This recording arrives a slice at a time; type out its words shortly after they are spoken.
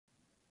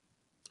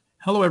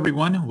Hello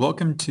everyone,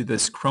 welcome to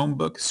this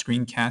Chromebook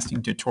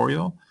screencasting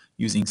tutorial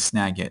using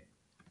Snagit.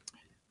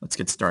 Let's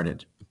get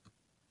started.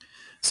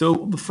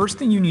 So the first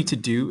thing you need to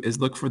do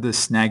is look for the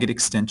Snagit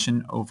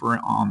extension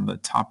over on the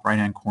top right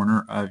hand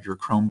corner of your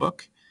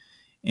Chromebook.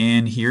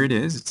 And here it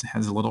is, it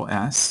has a little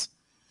S.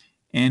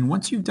 And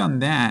once you've done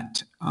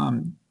that,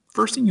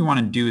 first thing you want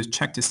to do is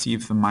check to see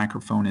if the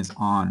microphone is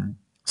on.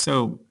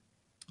 So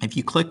if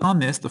you click on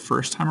this the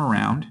first time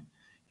around,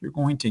 you're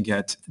going to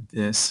get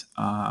this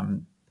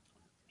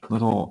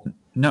little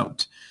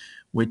note,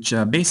 which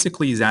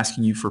basically is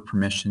asking you for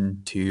permission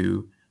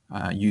to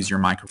use your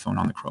microphone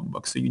on the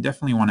Chromebook. So you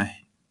definitely want to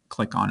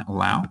click on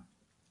Allow.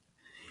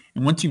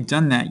 And once you've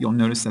done that, you'll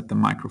notice that the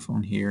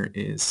microphone here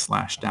is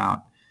slashed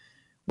out,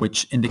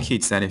 which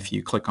indicates that if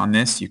you click on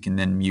this, you can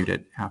then mute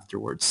it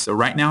afterwards. So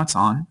right now it's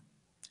on.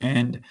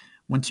 And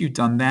once you've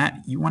done that,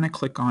 you want to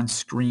click on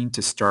Screen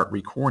to start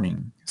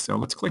recording. So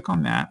let's click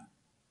on that.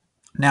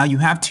 Now you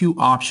have two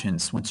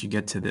options once you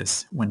get to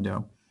this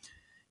window.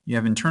 You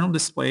have internal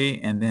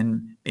display and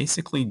then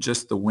basically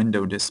just the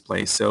window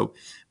display. So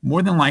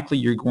more than likely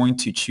you're going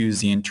to choose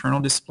the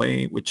internal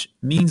display, which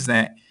means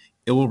that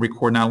it will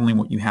record not only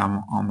what you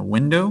have on the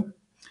window,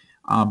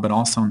 but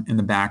also in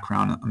the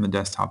background on the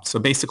desktop. So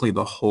basically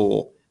the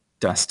whole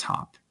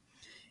desktop.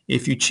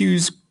 If you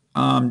choose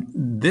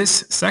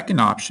this second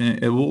option,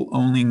 it will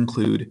only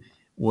include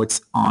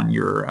what's on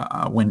your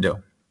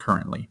window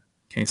currently.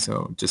 Okay,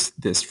 so just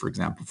this, for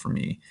example, for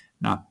me,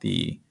 not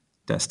the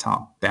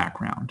desktop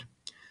background.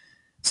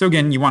 So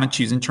again, you want to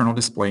choose internal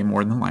display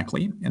more than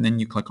likely, and then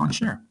you click on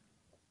share.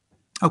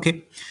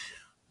 Okay,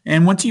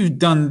 and once you've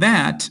done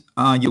that,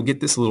 you'll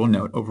get this little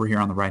note over here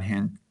on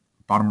the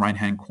bottom right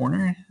hand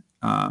corner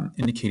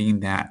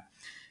indicating that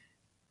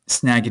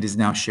Snagit is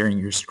now sharing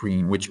your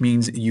screen, which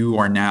means you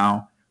are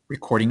now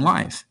recording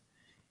live.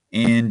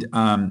 And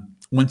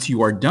once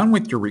you are done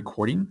with your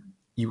recording,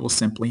 you will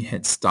simply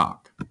hit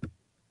stop.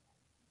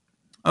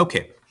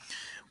 Okay,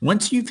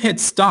 once you've hit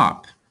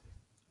stop,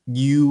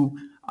 you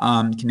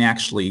can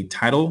actually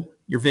title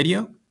your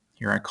video.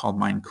 Here I called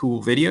mine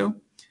Cool Video.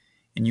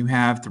 And you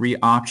have three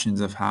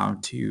options of how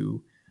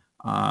to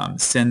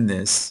send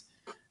this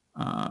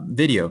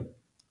video.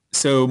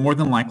 So more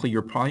than likely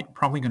you're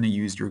probably going to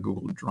use your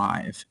Google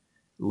Drive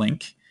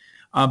link.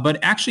 But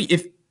actually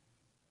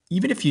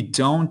even if you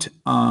don't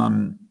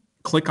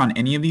click on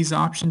any of these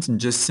options and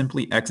just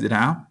simply exit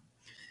out,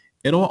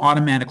 it'll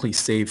automatically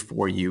save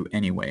for you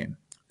anyway.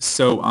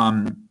 So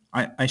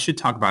I should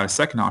talk about a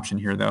second option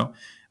here though.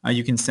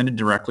 You can send it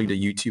directly to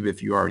YouTube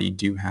if you already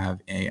do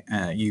have a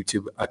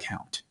YouTube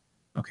account.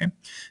 Okay,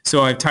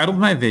 so I've titled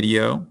my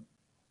video.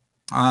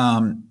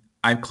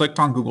 I've clicked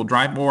on Google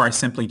Drive, or I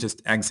simply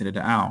just exited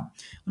out.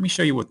 Let me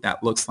show you what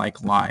that looks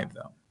like live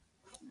though.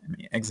 Let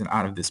me exit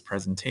out of this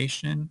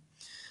presentation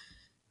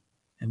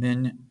and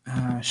then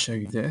show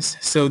you this.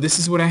 So this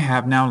is what I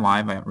have now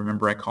live.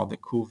 Remember I called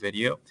it Cool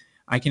Video.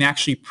 I can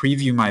actually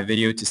preview my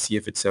video to see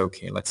if it's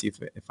okay. Let's see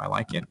if I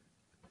like it.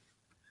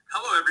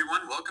 Hello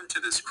everyone, welcome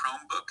to this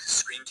Chromebook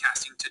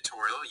screencasting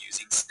tutorial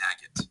using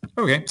Snagit.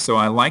 Okay, so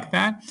I like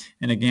that,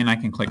 and again I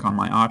can click on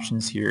my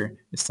options here,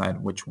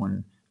 decide which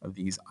one of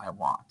these I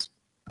want.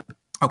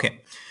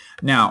 Okay,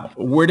 now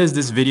where does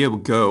this video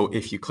go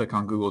if you click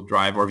on Google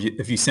Drive, or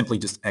if you simply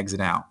just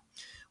exit out?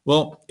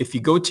 Well, if you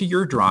go to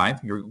your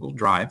drive, your Google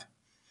Drive,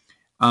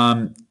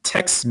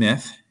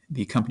 TechSmith,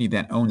 the company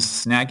that owns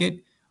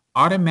Snagit,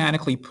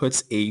 automatically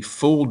puts a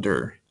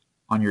folder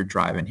on your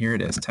drive, and here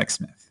it is,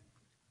 TechSmith.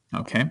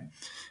 Okay,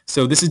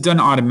 so this is done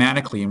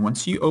automatically, and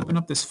once you open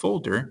up this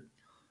folder,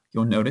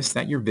 you'll notice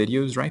that your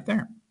video is right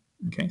there.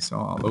 Okay, so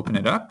I'll open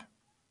it up,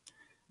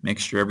 make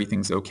sure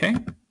everything's okay.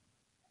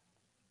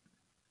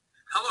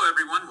 Hello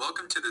everyone,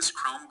 welcome to this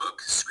Chromebook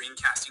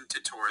screencasting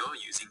tutorial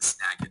using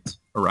Snagit.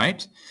 All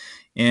right,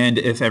 and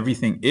if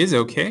everything is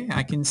okay,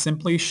 I can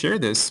simply share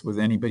this with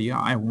anybody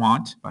I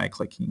want by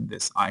clicking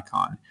this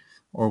icon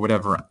or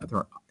whatever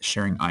other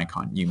sharing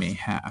icon you may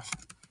have.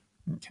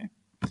 Okay.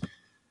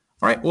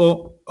 All right,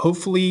 well,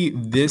 hopefully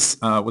this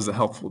was a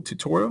helpful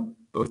tutorial,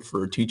 both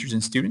for teachers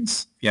and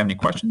students. If you have any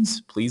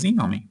questions, please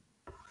email me.